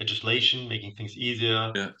like legislation, making things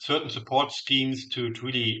easier, certain support schemes to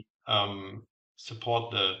really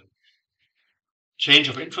support the change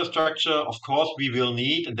of infrastructure. Of course, we will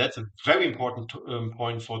need, and that's a very important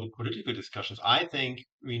point for the political discussions. I think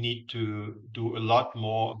we need to do a lot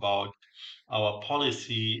more about our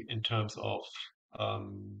policy in terms of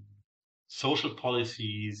social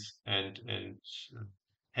policies and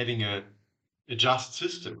having a just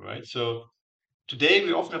system, right? So today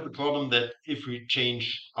we often have the problem that if we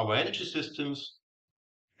change our energy system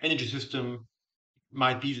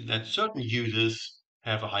might be that certain users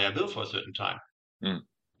have a higher bill for a certain time.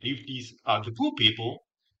 If these are the poor people,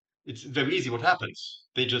 it's very easy what happens.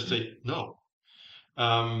 They just say no.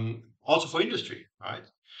 Also for industry, right?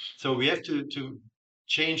 So we have to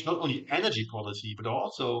change not only energy policy, but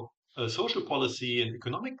also social policy and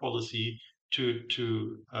economic policy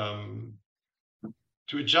to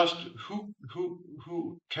adjust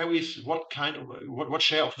who carries what kind of what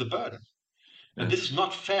share of the burden. And this is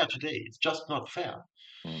not fair today. It's just not fair.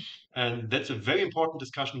 And that's a very important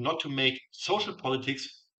discussion, not to make social politics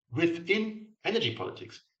within energy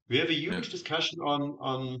politics. We have a huge discussion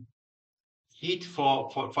on heat for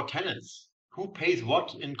tenants. Who pays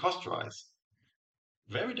what in cost rise?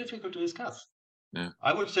 Very difficult to discuss.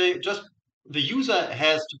 I would say just the user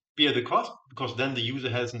has to bear the cost because then the user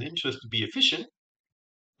has an interest to be efficient.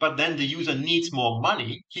 But then the user needs more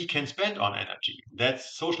money he can spend on energy.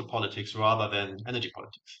 That's social politics rather than energy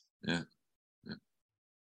politics. Yeah.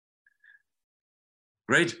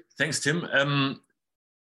 Great, thanks, Tim.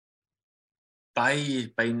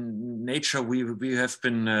 By nature, we have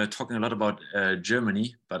been talking a lot about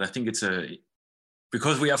Germany, but I think it's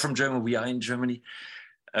because we are from Germany, we are in Germany.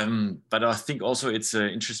 But I think also it's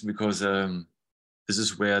interesting because this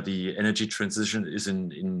is where the energy transition is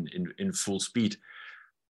in full speed.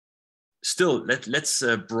 still, let's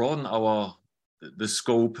broaden the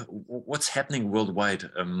scope. What's happening worldwide?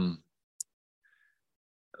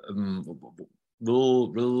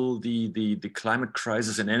 Will the climate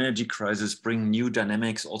crisis and energy crisis bring new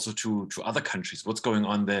dynamics also to other countries? What's going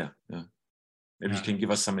on there? Yeah. Maybe you can give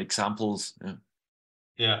us some examples.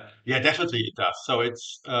 Yeah, definitely it does. So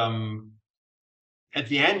it's at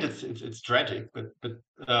the end it's tragic, but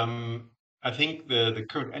I think the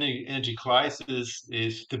current energy crisis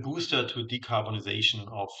is the booster to decarbonization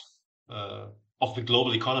of the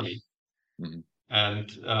global economy. Mm-hmm.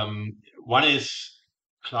 And one is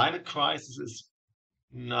climate crisis is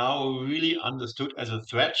now really understood as a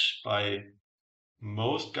threat by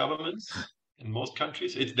most governments in most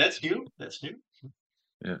countries. That's new. That's new.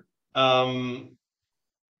 Yeah.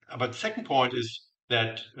 But the second point is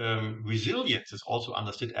that resilience is also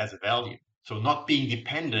understood as a value. So not being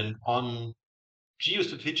dependent on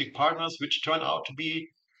geostrategic partners, which turn out to be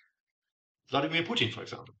Vladimir Putin, for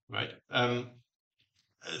example, right?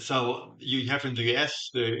 So you have in the US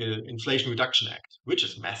the Inflation Reduction Act, which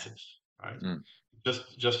is massive, right? Mm.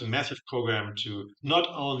 Just a massive program to not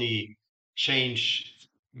only change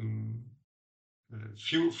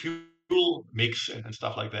fuel mix and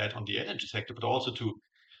stuff like that on the energy sector, but also to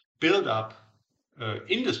build up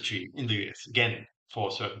industry in the US again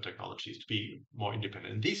for certain technologies to be more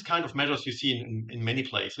independent. And these kind of measures you see in many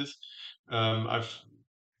places.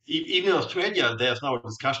 Even in Australia, there's now a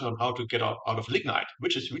discussion on how to get out of lignite,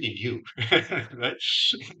 which is really new, right?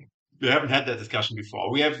 We haven't had that discussion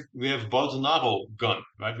before. We have Bolsonaro gone,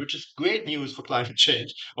 right, which is great news for climate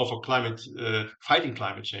change or for fighting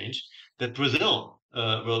climate change. That Brazil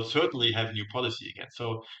will certainly have a new policy again.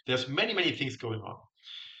 So there's many things going on.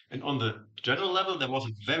 And on the general level, there was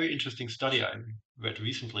a very interesting study I read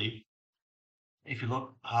recently. If you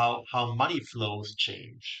look how money flows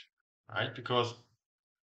change, right? Because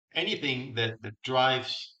anything that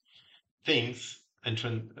drives things and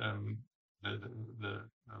the, the,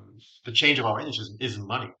 the change of our energy is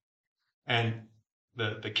money. And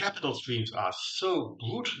the capital streams are so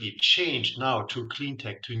brutally changed now to clean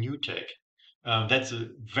tech, to new tech. That's a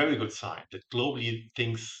very good sign that globally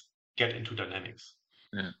things get into dynamics.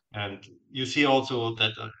 Yeah. And you see also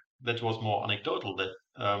that that was more anecdotal, that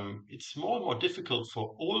it's more and more difficult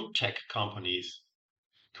for old tech companies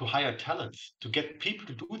to hire talents, to get people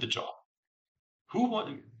to do the job. Who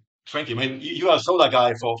want, frankly, I mean, you are a solar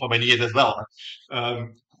guy for many years as well. Who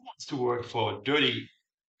wants to work for a dirty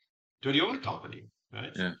oil company,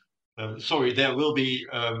 right? Yeah. Sorry, there will be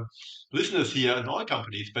listeners here in oil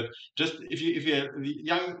companies, but just if you're a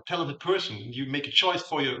young talented person, you make a choice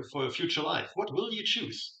for your future life. What will you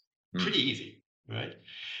choose? Mm. Pretty easy, right?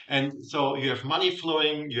 And so you have money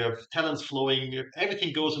flowing, you have talents flowing,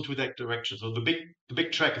 everything goes into that direction. So the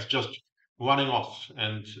big track is just running off,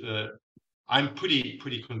 and I'm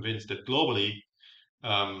pretty convinced that globally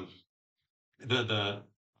um, the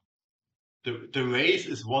the race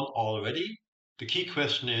is won already. The key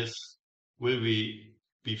question is, will we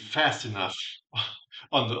be fast enough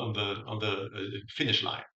on the finish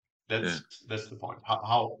line? That's the point.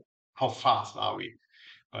 How fast are we?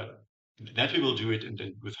 But that we will do it, and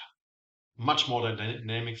then with much more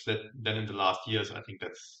dynamics than in the last years. I think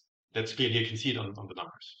that's clear. You can see it on the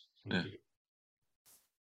numbers. Yeah.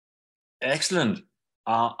 Excellent.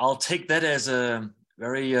 I'll take that as a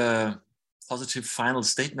very positive final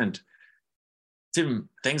statement. Tim,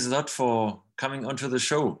 thanks a lot for coming onto the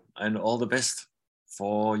show, and all the best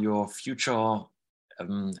for your future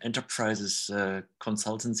enterprises,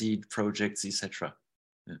 consultancy projects, etc.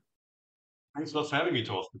 Yeah. Thanks a lot for having me,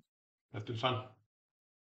 Thorsten. That's been fun.